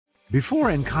Before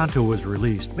Encanto was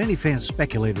released, many fans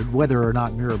speculated whether or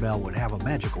not Mirabel would have a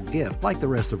magical gift like the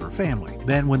rest of her family.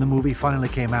 Then when the movie finally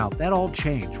came out, that all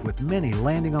changed, with many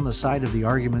landing on the side of the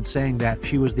argument saying that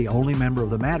she was the only member of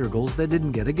the Madrigals that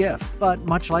didn't get a gift. But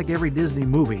much like every Disney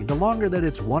movie, the longer that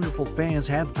its wonderful fans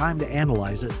have time to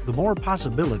analyze it, the more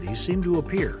possibilities seem to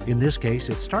appear. In this case,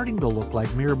 it's starting to look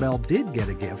like Mirabel did get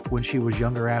a gift when she was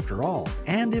younger after all.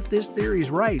 And if this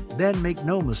theory's right, then make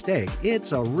no mistake,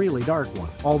 it's a really dark one.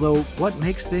 Although, what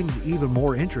makes things even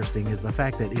more interesting is the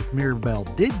fact that if Mirabel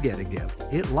did get a gift,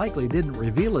 it likely didn't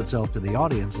reveal itself to the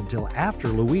audience until after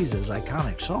Luisa's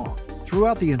iconic song.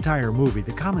 Throughout the entire movie,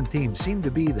 the common theme seemed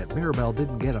to be that Mirabel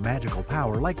didn't get a magical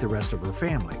power like the rest of her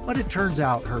family, but it turns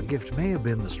out her gift may have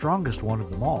been the strongest one of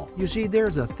them all. You see,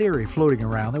 there's a theory floating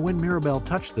around that when Mirabel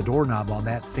touched the doorknob on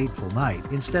that fateful night,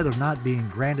 instead of not being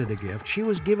granted a gift, she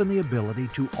was given the ability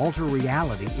to alter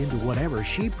reality into whatever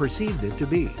she perceived it to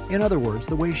be. In other words,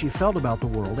 the way she felt about the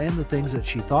world and the things that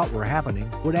she thought were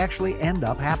happening would actually end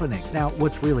up happening. Now,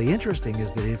 what's really interesting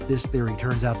is that if this theory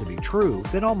turns out to be true,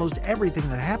 then almost everything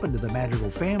that happened to the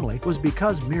Madrigal family was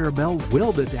because Mirabel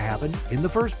willed it to happen in the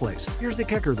first place. Here's the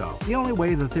kicker though. The only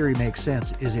way the theory makes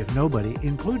sense is if nobody,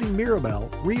 including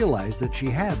Mirabel, realized that she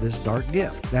had this dark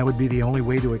gift. That would be the only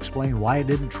way to explain why it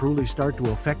didn't truly start to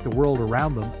affect the world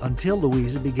around them until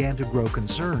Luisa began to grow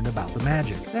concerned about the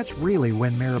magic. That's really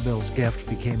when Mirabel's gift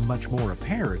became much more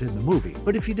apparent in the movie.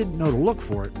 But if you didn't know to look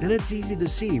for it, then it's easy to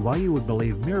see why you would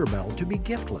believe Mirabel to be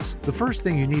giftless. The first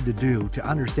thing you need to do to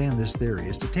understand this theory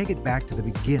is to take it back to the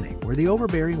beginning, where the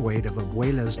overbearing weight of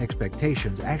Abuela's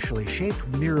expectations actually shaped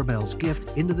Mirabel's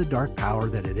gift into the dark power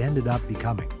that it ended up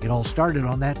becoming. It all started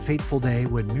on that fateful day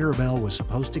when Mirabel was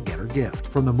supposed to get her gift.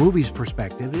 From the movie's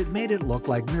perspective, it made it look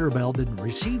like Mirabel didn't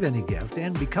receive any gift,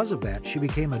 and because of that, she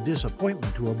became a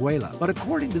disappointment to Abuela. But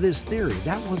according to this theory,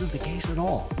 that wasn't the case at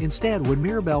all. Instead, when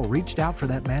Mirabel reached out for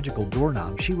that magical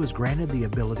doorknob, she was granted the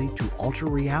ability to alter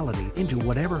reality into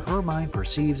whatever her mind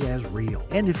perceives as real.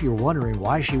 And if you're wondering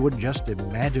why she wouldn't just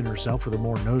imagine herself with a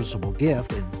more noticeable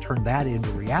gift and turn that into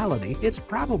reality, it's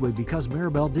probably because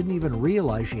Mirabel didn't even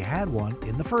realize she had one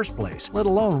in the first place, let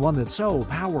alone one that's so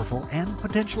powerful and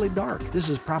potentially dark. This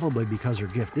is probably because her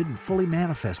gift didn't fully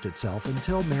manifest itself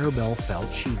until Mirabel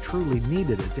felt she truly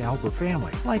needed it to help her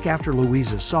family, like after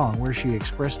Luisa's song where she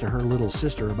expressed to her little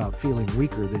sister about feeling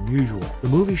weaker than usual. The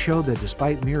movie showed that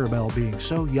despite Mirabel being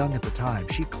so young at the time,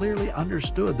 she clearly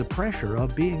understood the pressure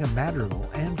of being a Madrigal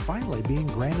and finally being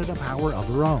granted a power of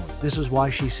her own. This is why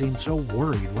she seemed so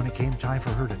worried when it came time for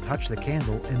her to touch the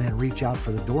candle and then reach out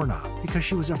for the doorknob, because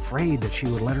she was afraid that she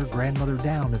would let her grandmother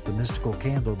down if the mystical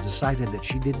candle decided that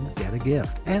she didn't get a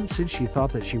gift. And since she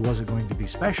thought that she wasn't going to be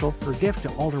special, her gift to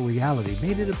alter reality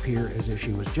made it appear as if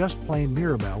she was just plain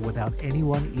Mirabel without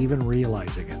anyone even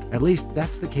realizing it. At least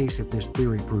that's the case if this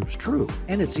theory proves true,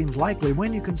 and it seems likely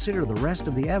when you consider the rest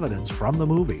of the evidence from the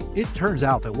movie. It turns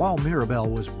out that while Mirabel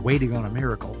was waiting on a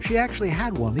miracle, she actually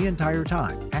had one the entire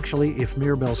time. Actually, if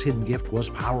Mirabel's hidden gift was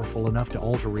powerful enough to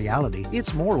alter reality,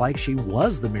 it's more like she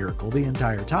was the miracle the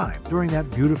entire time. During that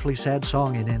beautifully sad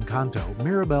song in Encanto,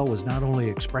 Mirabel was not only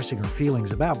expressing her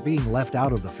feelings about being left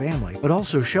out of the family, but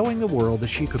also showing the world that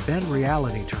she could bend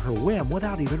reality to her whim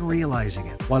without even realizing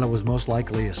it. While it was most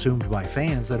likely assumed by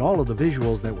fans that all of the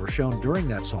visuals that were shown during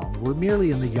that song were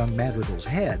merely in the young Madrigal's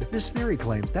head, this theory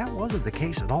claims that wasn't the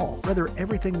case at all. Rather,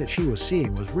 everything that she was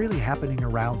seeing was really happening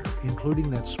around her, including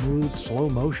that smooth, slow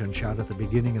motion shot at the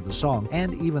beginning of the song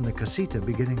and even the casita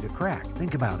beginning to crack.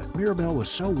 Think about it. Mirabel was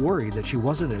so worried that she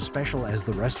wasn't as special as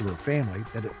the rest of her family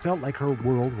that it felt like her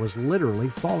world was literally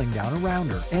falling down around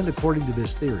her. And according to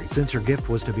this theory, since her gift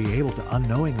was to be able to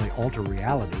unknowingly alter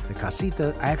reality, the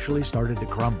casita actually started to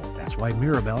crumble. That's why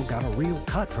Mirabel got a real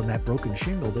cut from that broken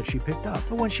shingle that she picked up.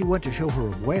 But when she went to show her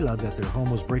abuela that their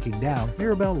home was breaking down,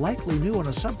 Mirabel likely knew on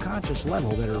a subconscious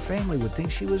level that her family would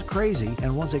think she was crazy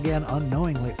and once again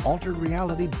unknowingly altered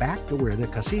reality back to where the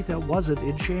casita wasn't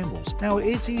in shambles. Now,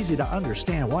 it's easy to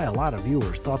understand why a lot of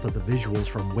viewers thought that the visuals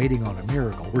from Waiting on a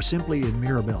Miracle were simply in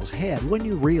Mirabel's head when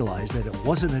you realize that it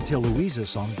wasn't until Luisa's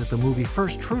song that the movie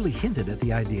first truly hinted at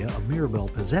the idea of Mirabel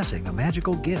possessing a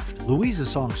magical gift. Luisa's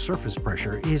song Surface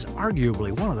Pressure is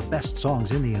arguably one of the best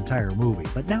songs in the entire movie,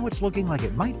 but now it's looking like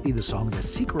it might be the song that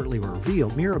secretly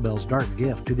revealed Mirabel's dark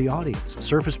gift to the audience.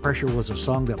 Surface Pressure was a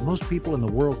song that most people in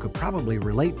the world could probably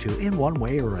relate to in one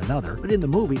way or another, but in In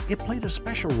the movie, it played a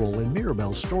special role in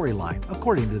Mirabel's storyline,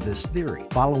 according to this theory.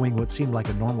 Following what seemed like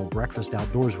a normal breakfast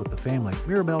outdoors with the family,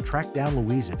 Mirabel tracked down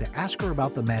Luisa to ask her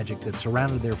about the magic that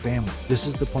surrounded their family. This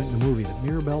is the point in the movie that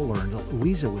Mirabel learned that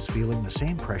Luisa was feeling the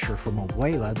same pressure from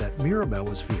Abuela that Mirabel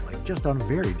was feeling, just on a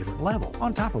very different level.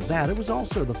 On top of that, it was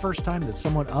also the first time that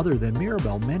someone other than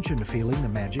Mirabel mentioned feeling the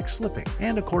magic slipping.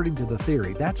 And according to the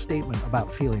theory, that statement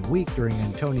about feeling weak during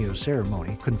Antonio's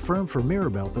ceremony confirmed for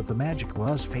Mirabel that the magic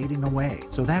was fading away.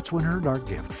 So that's when her dark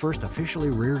gift first officially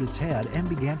reared its head and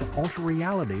began to alter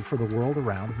reality for the world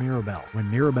around Mirabel. When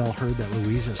Mirabel heard that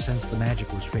Luisa sensed the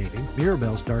magic was fading,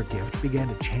 Mirabel's dark gift began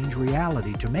to change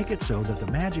reality to make it so that the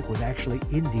magic was actually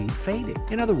indeed fading.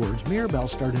 In other words, Mirabel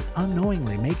started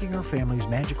unknowingly making her family's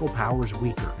magical powers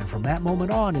weaker, and from that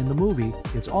moment on in the movie,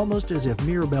 it's almost as if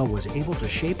Mirabel was able to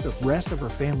shape the rest of her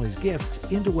family's gifts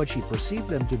into what she perceived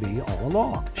them to be all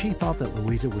along. She thought that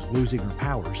Luisa was losing her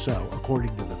powers, so,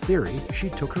 according to the theory, she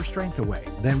took her strength away.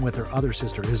 Then with her other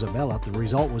sister Isabella, the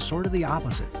result was sort of the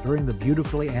opposite. During the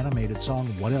beautifully animated song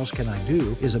What Else Can I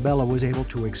Do?, Isabella was able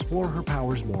to explore her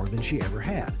powers more than she ever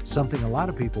had. Something a lot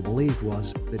of people believed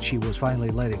was that she was finally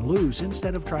letting loose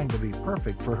instead of trying to be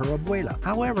perfect for her abuela.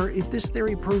 However, if this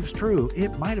theory proves true,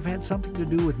 it might have had something to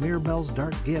do with Mirabel's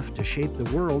dark gift to shape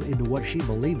the world into what she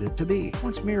believed it to be.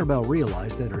 Once Mirabel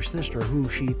realized that her sister, who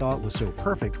she thought was so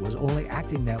perfect, was only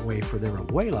acting that way for their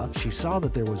abuela, she saw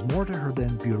that there was more to her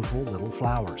than beautiful little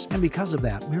flowers. And because of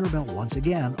that, Mirabel once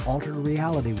again altered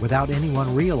reality without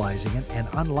anyone realizing it and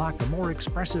unlocked a more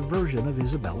expressive version of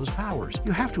Isabella's powers.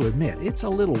 You have to admit, it's a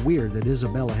little weird that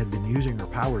Isabella had been using her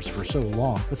powers for so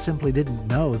long, but simply didn't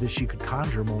know that she could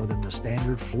conjure more than the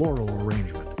standard floral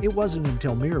arrangement. It wasn't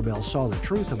until Mirabel saw the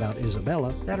truth about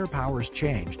Isabella that her powers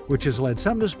changed, which has led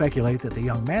some to speculate that the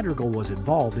young Madrigal was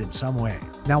involved in some way.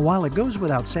 Now, while it goes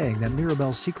without saying that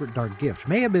Mirabel's secret dark gift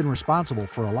may have been responsible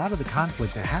for a lot of the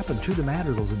conflict that happened to the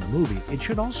Madrigals in the movie, it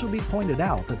should also be pointed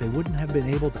out that they wouldn't have been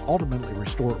able to ultimately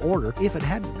restore order if it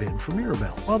hadn't been for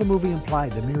Mirabel. While the movie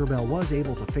implied that Mirabel was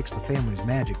able to fix the family's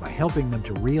magic by helping them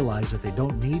to realize that they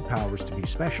don't need powers to be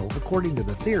special, according to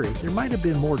the theory, there might have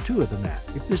been more to it than that.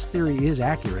 If this theory is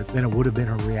accurate, then it would have been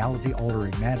a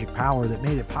reality-altering magic power that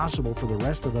made it possible for the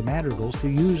rest of the Madrigals to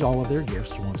use all of their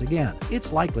gifts once again.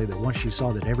 It's likely that once she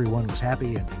saw that everyone was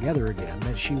happy and together again,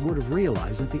 that she would have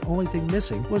realized that the only thing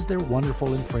missing was their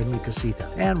wonderful and friendly casita.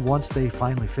 And once they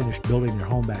finally finished building their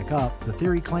home back up, the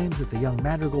theory claims that the young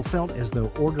Madrigal felt as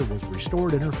though order was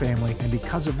restored in her family, and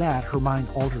because of that, her mind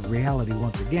altered reality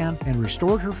once again and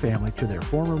restored her family to their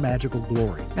former magical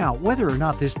glory. Now, whether or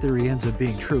not this theory ends up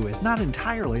being true is not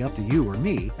entirely up to you or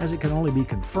me, as it can only be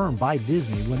confirmed by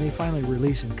Disney when they finally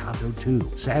release Encanto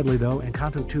 2. Sadly though,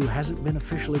 Encanto 2 hasn't been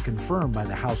officially confirmed by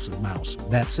the House of Mouse.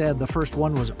 That said, the first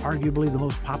one was arguably the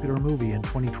most popular movie in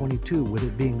 2022, with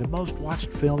it being the most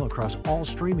watched film across all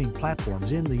streaming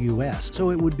platforms in the US,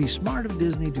 so it would be smart of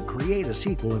Disney to create a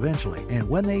sequel eventually. And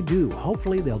when they do,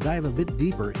 hopefully they'll dive a bit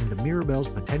deeper into Mirabel's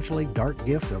potentially dark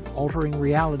gift of altering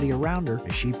reality around her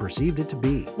as she perceived it to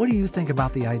be. What do you think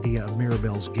about the idea of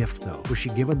Mirabel's gift though? Was she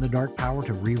given the dark power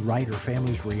to rewrite her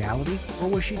family's reality, or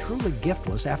was she truly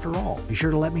giftless after all? Be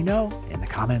sure to let me know in the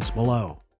comments below.